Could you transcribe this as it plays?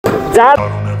Stop. I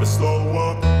don't ever slow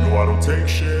up, no I don't take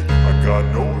shit. I got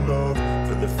no love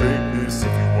for the fakeness. If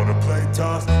you wanna play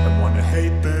tough and wanna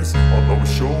hate this, I'll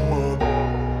always show up.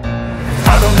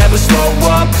 I don't ever slow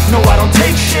up, no I don't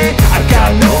take shit. I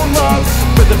got no love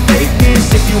for the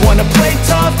fakeness. If you wanna play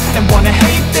tough and wanna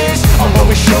hate this, I'll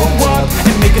always show up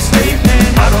and make a statement.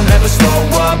 I don't ever slow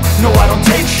up, no I don't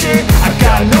take shit. I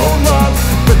got no love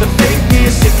for the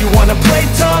fakeness. If you wanna play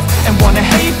tough and wanna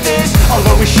hate this, I'll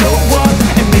always show up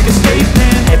and make a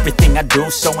statement. Everything I do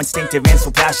so instinctive and so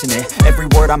passionate. Every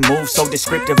word I move so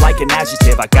descriptive like an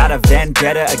adjective. I got a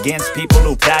vendetta against people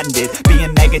who patented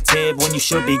being negative when you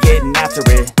should be getting after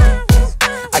it.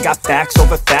 I got facts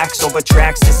over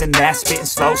tracks, this and that. Spitting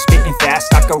slow, spitting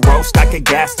fast, I could roast, I could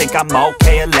gas. Think I'm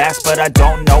okay at last, but I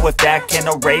don't know if that can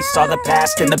erase all the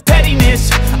past. And the pettiness,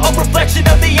 a reflection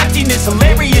of the emptiness.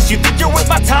 Hilarious, you think you're worth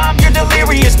my time, you're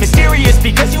delirious. Mysterious,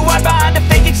 because you hide behind a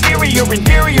fake exterior.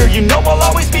 Inferior, you know I'll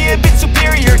always be a bit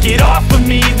superior. Get off of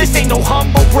me, this ain't no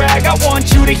humble brag. I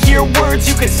want you to hear words,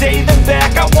 you can say them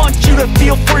back. I want you to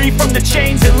feel free from the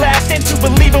chains at last, and to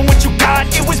believe in what you got,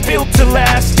 it was built to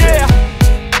last, yeah.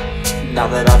 Now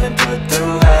that I've been put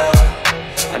through hell,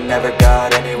 I never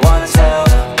got anyone's help.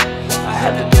 I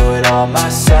had to do it all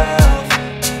myself.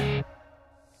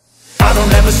 I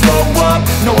don't ever slow up,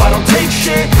 no I don't take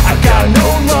shit. I got no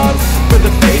love for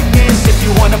the fakeness. If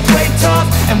you wanna play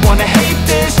tough and wanna hate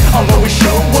this, I'll always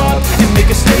show up and make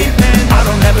a statement. I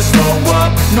don't ever slow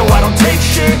up, no I don't take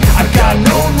shit. I got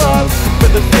no love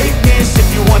for the fakeness. If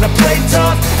you wanna play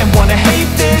tough and wanna hate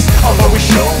this, I'll always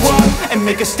show up and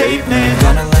make a statement.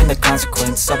 Gonna learn the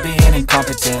consequence of being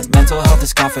incompetent. Mental health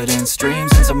is confidence,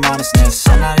 dreams and some honestness.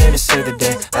 I'm not here to save the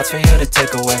day, that's for you to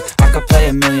take away. I could play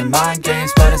a million mind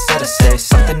games, but instead I say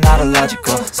something not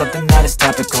illogical, something that is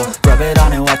topical. Rub it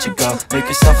on and watch it go, make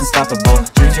yourself unstoppable.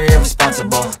 Dreams are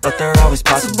irresponsible, but they're always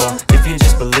possible. If you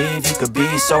just believe, you could be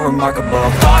so remarkable.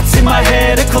 Thoughts in my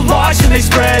head, a collage and they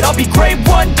spread. I'll be great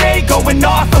one day, going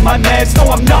off of my meds. No,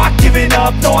 I'm not giving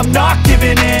up, no, I'm not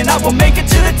giving in. I will make it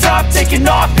to the top, taking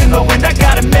off in the wind. I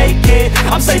gotta make it,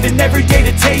 I'm saving every day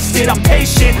to taste it. I'm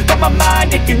patient, but my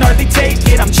mind, it can hardly take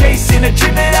it. I'm chasing a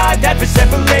dream that I've had for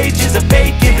several ages. A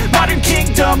vacant, modern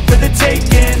kingdom for the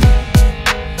taking.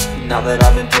 Now that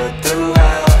I've been put through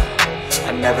hell,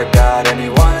 I never got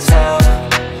anyone's help.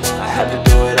 I had to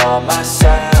do it all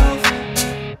myself.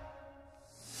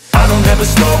 I don't ever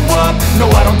slow up, no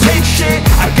I don't take shit.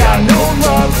 I got no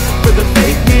love for the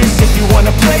fakeness. If you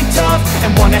wanna play tough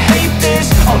and wanna hate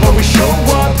this, I'll always show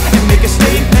up and make a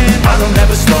statement. I don't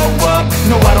ever slow up,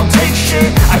 no I don't take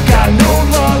shit. I got no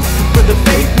love for the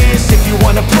fakeness. If you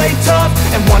wanna play tough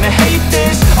and wanna hate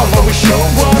this, I'll always show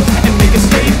up and make a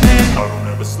statement. I don't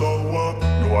ever slow up,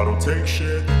 no I don't take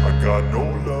shit. I got no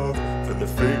love for the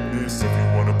fakeness. If you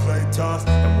wanna play tough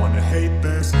and wanna hate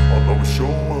this, I'll always show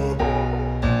up.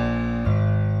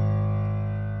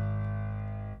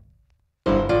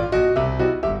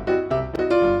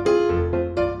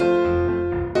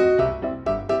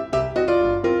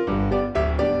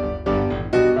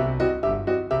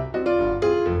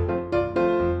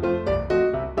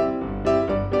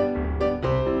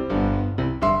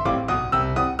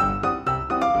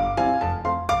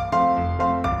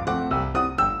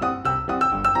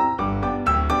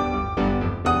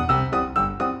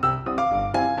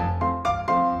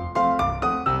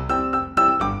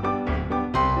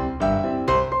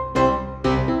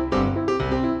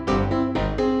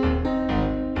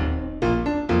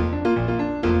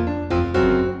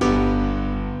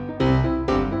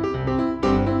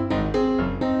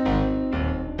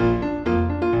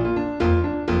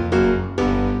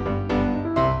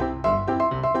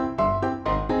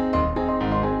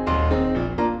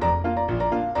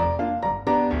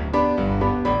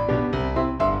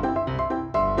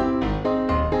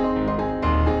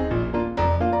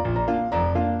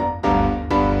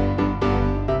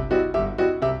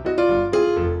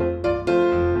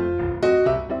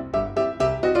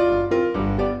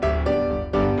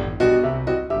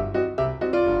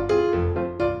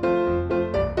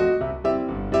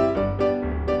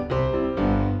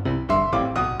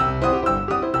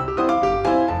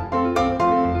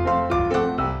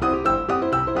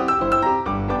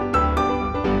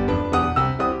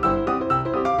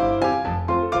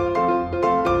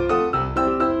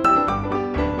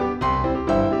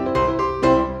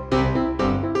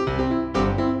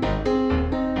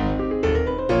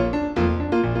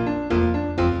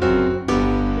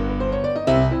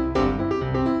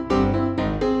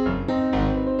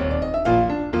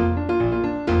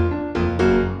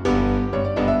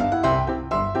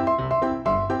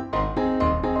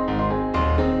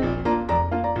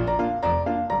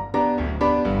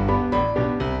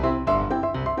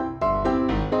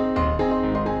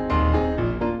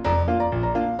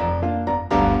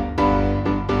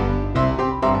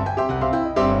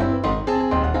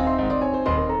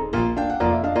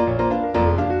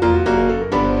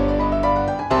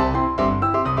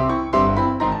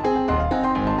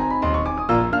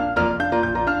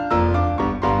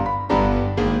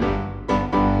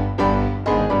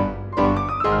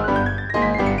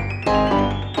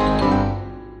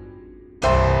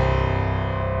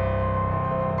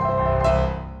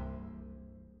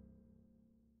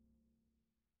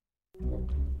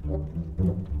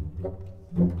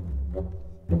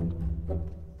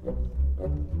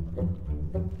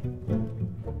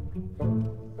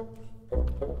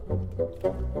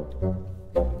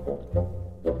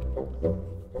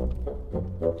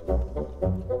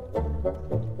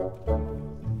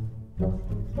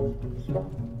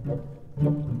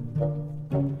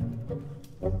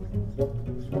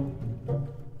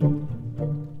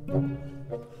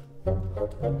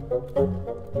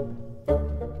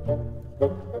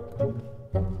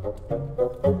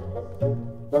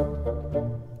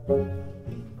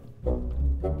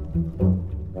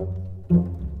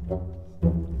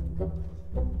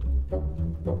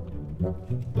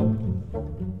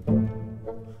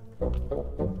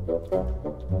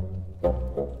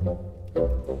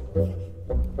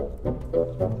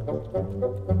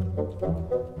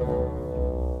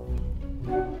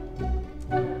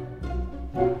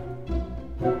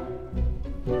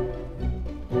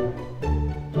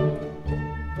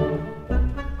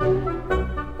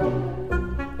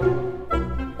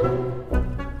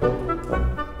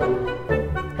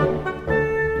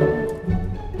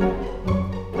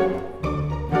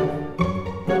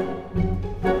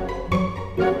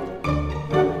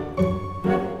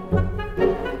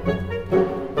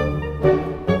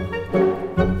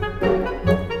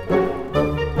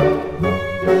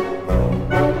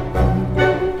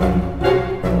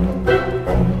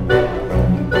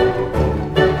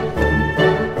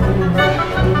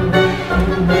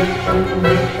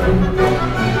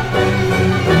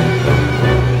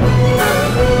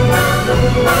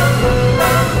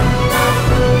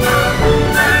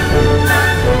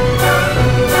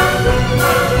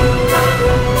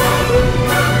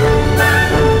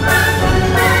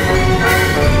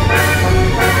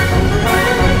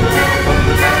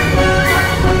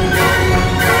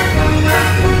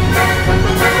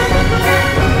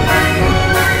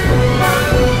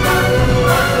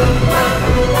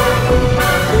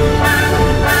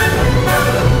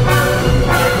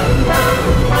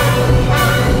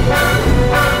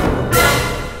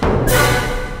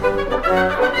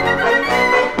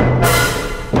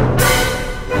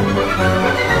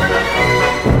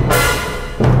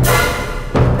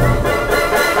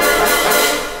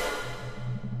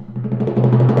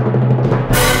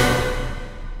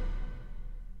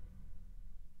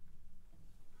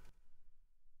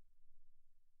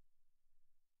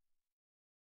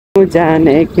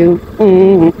 जाने क्यों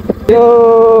यो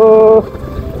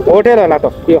hotel होला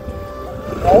त यो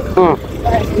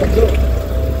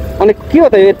अनि के हो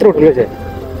त यो यत्रो ठुलो चाहिँ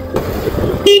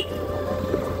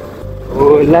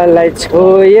फुललाई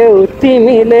छोयौ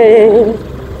तिमीले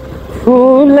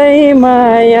फुलै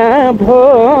माया भो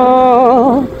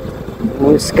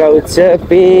मुस्काउँछ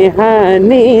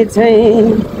बिहानी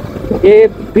झैँ ए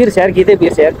बिर्स्यार गीतै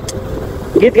बिर्स्यार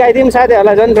गीत गाइदिउँ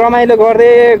साथीहरूलाई झन् रमाइलो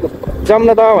गर्दै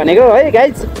जम्न त भनेको है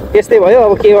गाइज यस्तै भयो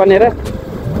अब के भनेर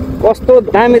कस्तो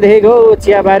दामी देखेको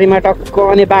चियाबारीमा टक्क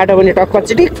अनि बाटो पनि टक्क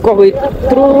चिटिक्कको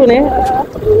यत्रो नै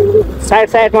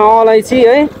साइडमा अलैँची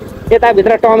है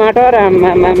यताभित्र टमाटर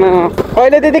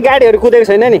अहिले त्यति गाडीहरू कुदेको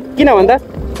छैन नि किन भन्दा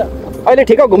अहिले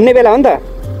ठिक्क घुम्ने बेला हो नि त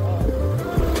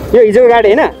यो हिजोको गाडी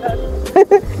होइन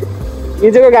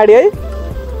हिजोको गाडी है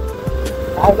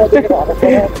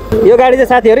यो गाडी चाहिँ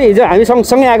साथीहरू हिजो हामी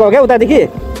सँगसँगै आएको हो क्या उतादेखि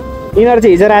यिनीहरू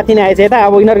चाहिँ हिजो राति नै आएछ यता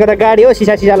अब यिनीहरूको त गाडी हो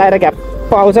सिसा लाएर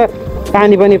घ्याप्प आउँछ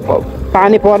पानी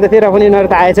पर्दै थियो र पनि यिनीहरू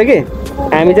त आएछ कि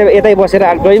हामी चाहिँ यतै बसेर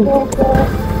गयौँ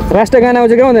राष्ट्रिय गाना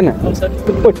आउँछ क्या आउँदैन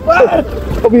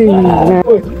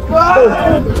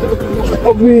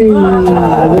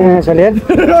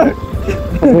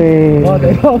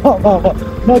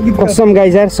कसम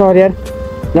गाइज यार सर यार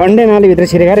झन्डै नालीभित्र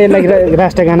छिरेर यसलाई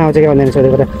राष्ट्रिय गाना आउँछ क्या भन्दैन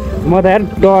सोधेको त म त यार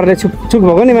डरले छुक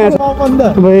भएको नि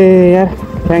मान्छे यार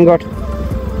थ्याङ्क गड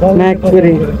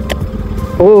म्याकपुरी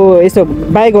हो यस्तो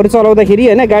बाइकहरू चलाउँदाखेरि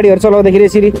होइन गाडीहरू चलाउँदाखेरि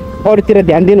यसरी अरूतिर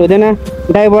ध्यान दिनु हुँदैन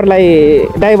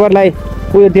ड्राइभरलाई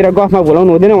उयोतिर गफमा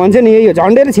भुलाउनु हुँदैन भन्छ नि यो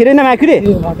झन्डेले छिरेन माकुरे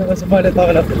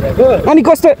अनि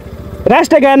कस्तो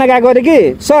राष्ट्रिय गाना गाएको अरे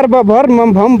कि सर्वभर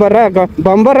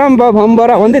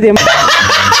भम्बरा भन्दै थिएँ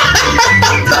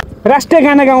राष्ट्रिय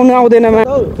गाना गाउनु आउँदैन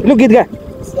लु गीत गा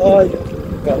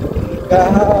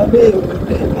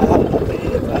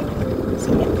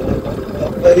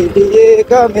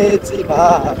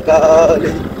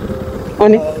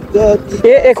अनि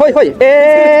ए खोइ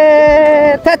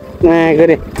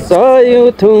गरे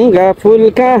सयौं थुङ्गा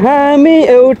फुलका हामी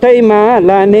एउटै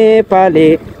माला नेपाली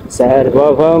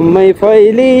सार्वभौमै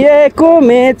फैलिएको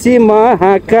मेची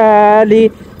महाकाली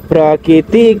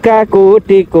प्रकृतिका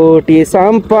कोटि कोटि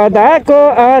सम्पदाको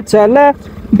अचल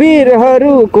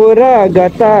वीरहरूको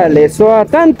रगतले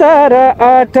स्वतन्त्र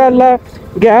अटल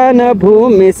ज्ञान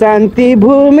भूमि शान्ति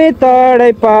भूमि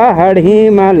तडै पहाड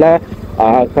हिमाल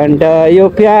अखण्ड यो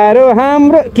प्यारो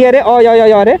हाम्रो के अरे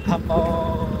अरे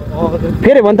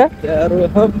फेरि भन् त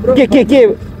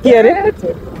के अरे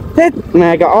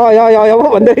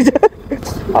भन्दो रहेछ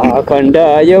अखण्ड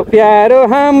यो प्यारो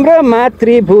हाम्रो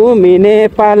मातृभूमि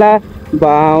नेपाल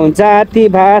बाहुन जाति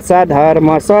भाषा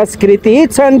धर्म संस्कृति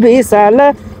छन् विशाल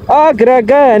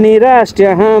अग्रगणी राष्ट्र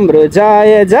हाम्रो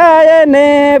जय जय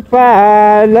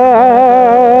नेपाल।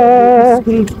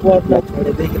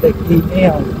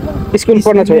 स्कुल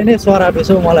पढ्न छोडे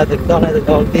सरापेछौ मलाई त तँलाई त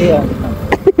गल्ती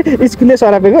आउँदैन स्कुलले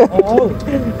सरापेको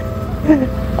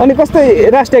अनि कस्तो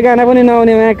राष्ट्रिय गाना पनि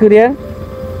नआउने माकुरिया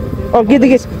अब गीत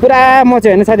पुरा म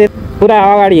चाहिँ होइन साथी पुरा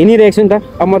अगाडि हिँडिरहेको छु नि त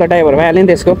अब म त ड्राइभर भइहालेँ नि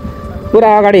त्यसको पुरा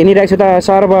अगाडि हिँडिरहेको छु त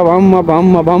सर्वभम्म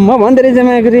भम्म भम्म भन्दै रहेछ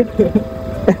माकुरी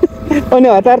अनि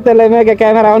हतार त्यसलाई मैले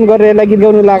क्यामेरा अन गरेर यसलाई गीत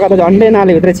गाउनु लगाएको त झन्डै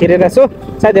नालीभित्र छिरेर सो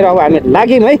साथीहरू अब हामी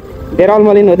लाग्यौँ है धेरै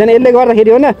अल्मलिनु हुँदैन यसले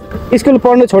गर्दाखेरि हो न स्कुल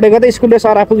पढ्नु छोडेको त स्कुलले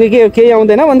सरा पुग्यो के केही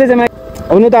आउँदैन भन्दै चाहिँ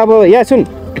हुनु त अब यहाँ सुन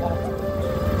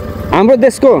हाम्रो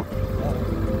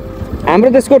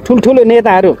देशको ठुल्ठुलो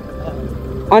नेताहरू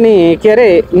अनि के अरे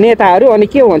नेताहरू अनि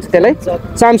के भन्छ त्यसलाई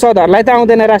सांसदहरूलाई त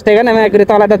आउँदैन राष्ट्रिय गाना माकुरी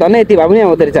तँलाई त धन्नै यति भए पनि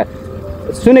आउँदो रहेछ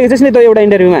सुनेको थिइस् नि त एउटा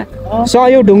इन्टरभ्यूमा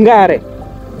सयौँ ढुङ्गा अरे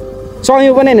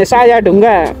सयौँ पनि होइन साया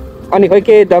ढुङ्गा अनि खोइ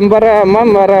के धम्बर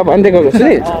मम्बर भनिदिएको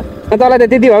सुनि तँलाई त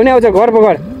त्यति भए पनि आउँछ घर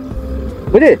पघर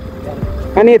बुझे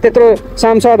अनि त्यत्रो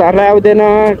सांसदहरूलाई आउँदैन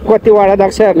कति वडा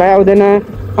अध्यक्षहरूलाई आउँदैन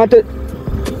अन्त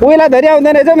उहिला धरि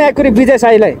आउँदैन रहेछ म्याकुरी विजय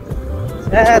साईलाई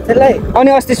अनि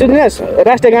अस्ति सुन्नुहोस्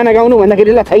राष्ट्रिय गाना गाउनु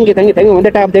भन्दाखेरि ल थ्याङ्क यू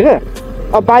भन्दै टापिदिएको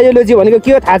अब बायोलोजी भनेको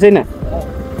के हो थाहा छैन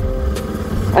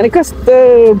अनि कस्तो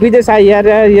विजय साई यार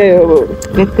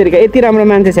यति राम्रो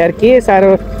मान्छे छ यार के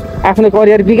साह्रो आफ्नो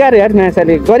करियर बिगार्यो यार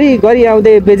मान्छेले गरी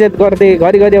आउँदै बेइज्जत गर्दै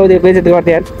घरि आउँदै बेइज्जत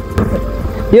गर्दै यार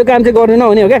यो काम चाहिँ गर्नु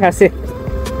नहुने हो क्या खास चाहिँ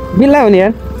बिल्ला हुने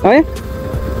यार है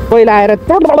पहिला आएर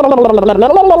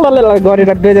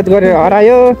गरेर बेइज्जत गरेर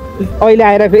हरायो अहिले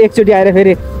आएर एकचोटि आएर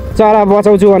फेरि चरा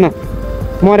बचाउँछु भन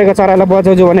मरेको चरालाई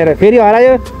बचाउँछु भनेर फेरि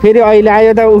हरायो फेरि अहिले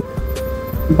आयो त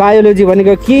बायोलोजी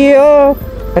भनेको के हो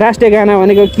राष्ट्रिय गाना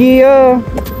भनेको के हो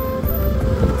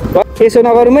यसो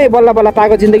नगरौँ है बल्ल बल्ल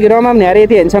पाएको जिन्दगी रमाउने यार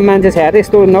यति हेर्छ मान्छे छ यार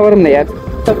यस्तो नगरौँ न यार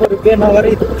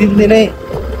नगरी 3 दिनै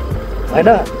होइन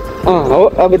हो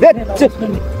अब चुप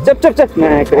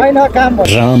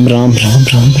राम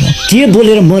के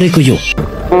बोलेर मरेको यो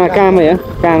काम हो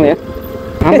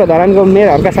हाम्रो धरानको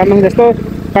मेयरहरूका सामने जस्तो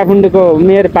काठमाडौँको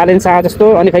मेयर पालेन शाह जस्तो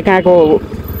अनि खै कहाँको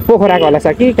पोखराको होला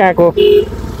छ कि कहाँको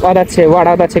अध्यक्ष वार्ड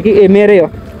अध्यक्ष कि ए मेरै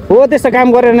हो त्यस्तो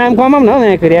काम गरेर नाम कमाऊँ न हौ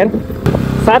यहाँ फेरि यार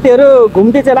साथीहरू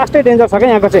घुम्ती चाहिँ लास्टै डेन्जर छ क्या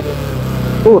यहाँको चाहिँ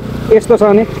यस्तो छ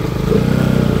नि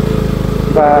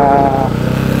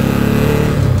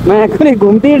नयाँ कुनै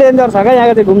घुम्ती डेन्जर छ क्या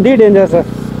यहाँको चाहिँ घुम्ती डेन्जर छ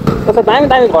कस्तो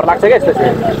दामी घर लाग्छ क्या यस्तो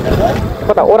चाहिँ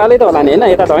कता ओह्रालै त होला नि होइन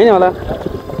यता त होइन होला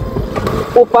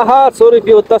उपहार स्वरूप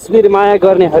यो तस्बिर माया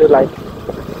गर्नेहरूलाई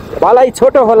भलाइ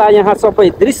छोटो होला यहाँ सबै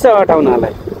दृश्य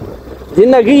हटाउनलाई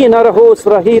जिन्दगी नरहोस्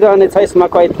रहिरहने छ यसमा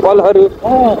कैद पलहरू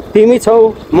तिमी छौ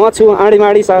म छु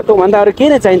आँडीमाडी छ तँभन्दा अरू के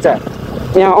नै चाहिन्छ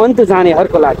यहाँ अन्त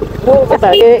जानेहरूको लागि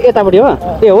यतापट्टि हो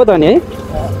ए हो त नि है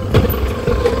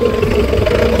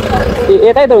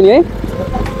यतै त हो नि है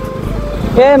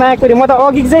ए माकुरी म त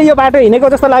अघि चाहिँ यो बाटो हिँडेको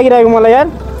जस्तो लागिरहेको मलाई यार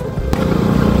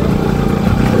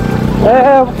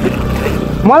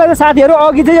मलाई त साथीहरू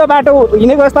अघि चाहिँ यो बाटो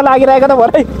हिँडेको जस्तो लागिरहेको त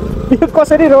भरे यो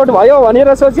कसरी रोड भयो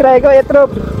भनेर सोचिरहेको यत्रो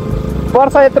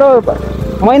वर्ष यत्रो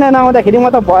महिना नआउँदाखेरि म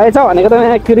त भएछ भनेको त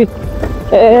माकुरी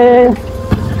ए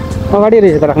अगाडि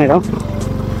रहेछ त राख्ने ठाउँ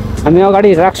हामी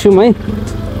अगाडि राख्छौँ है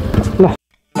ल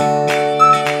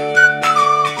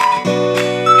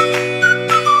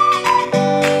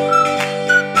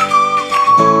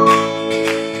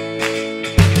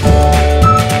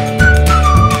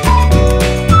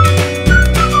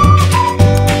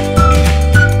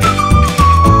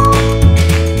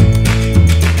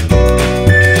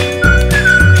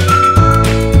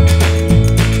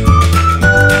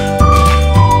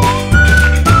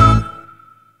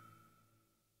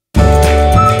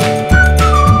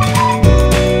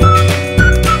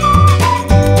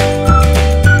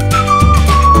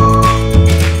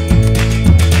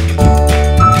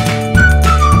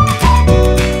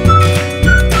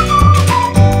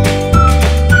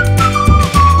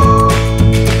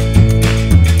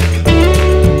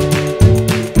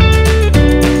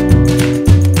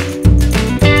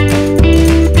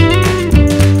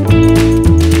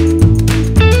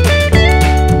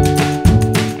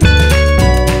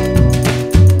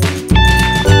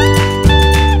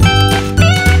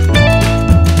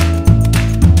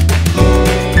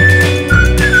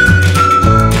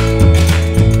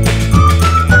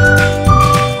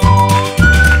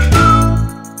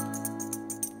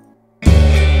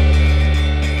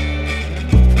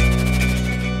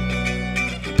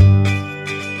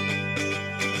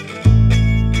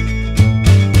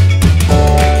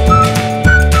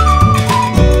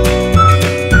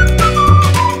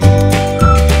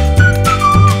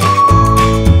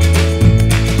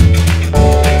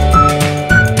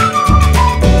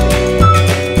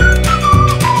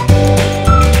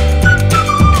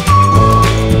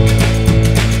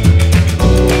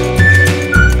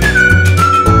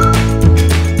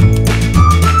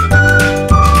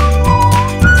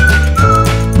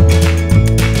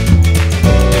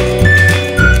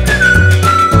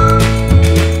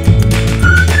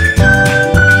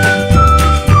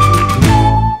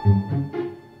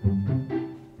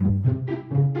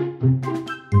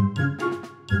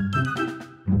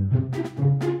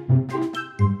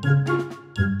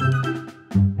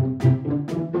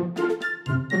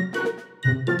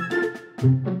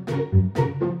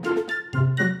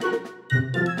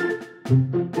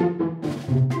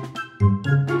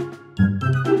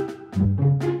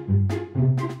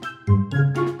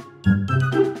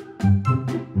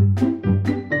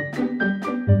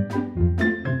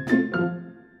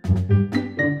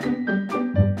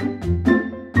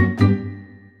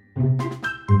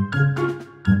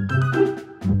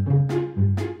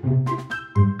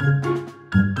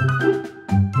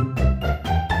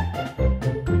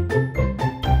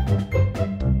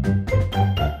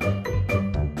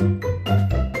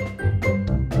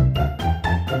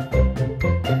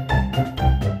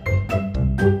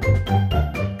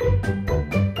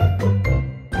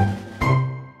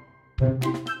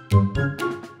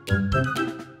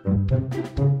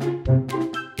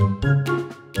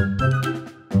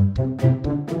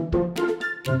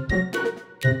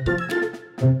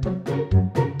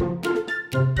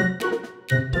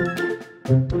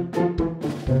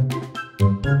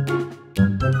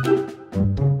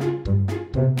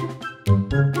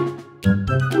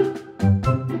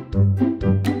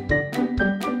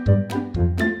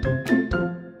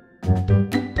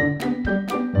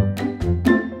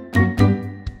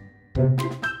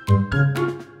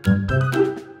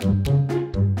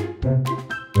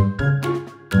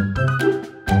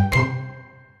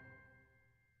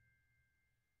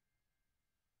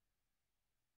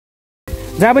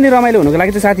जहाँ पनि रमाइलो हुनुको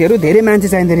लागि चाहिँ साथीहरू धेरै मान्छे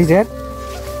चाहिँदो रहेछ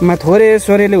यार। थोरै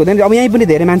सोरेले हुँदैन। अब यहीँ पनि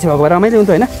धेरै मान्छे भएको भएर रमाइलो हुन्छ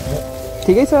होइन।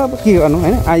 ठिकै छ अब के गर्नु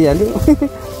होइन आइहाल्यो।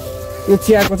 यो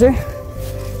चियाको चाहिँ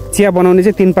चिया बनाउने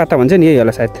चाहिँ 3 पाता भन्छ नि यही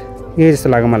होला सायद। यही जस्तो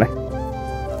लाग्यो मलाई।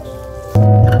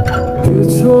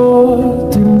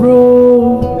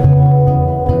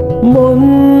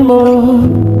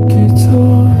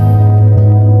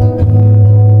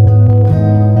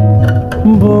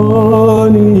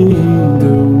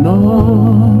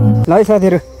 ल है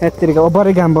साथीहरू यतिको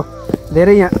बरै काम भयो।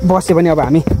 धेरै यहाँ बस्यो भने अब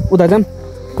हामी उता जाऊँ।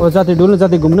 जति डुल्नु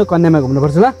जति घुम्नु कन्यामा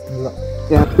घुम्नुपर्छ ल।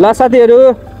 ल साथीहरू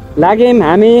लाग्यौँ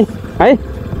हामी है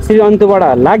श्री अन्तुबाट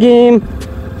लाग्यौँ।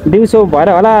 दिउँसो भएर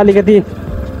होला अलिकति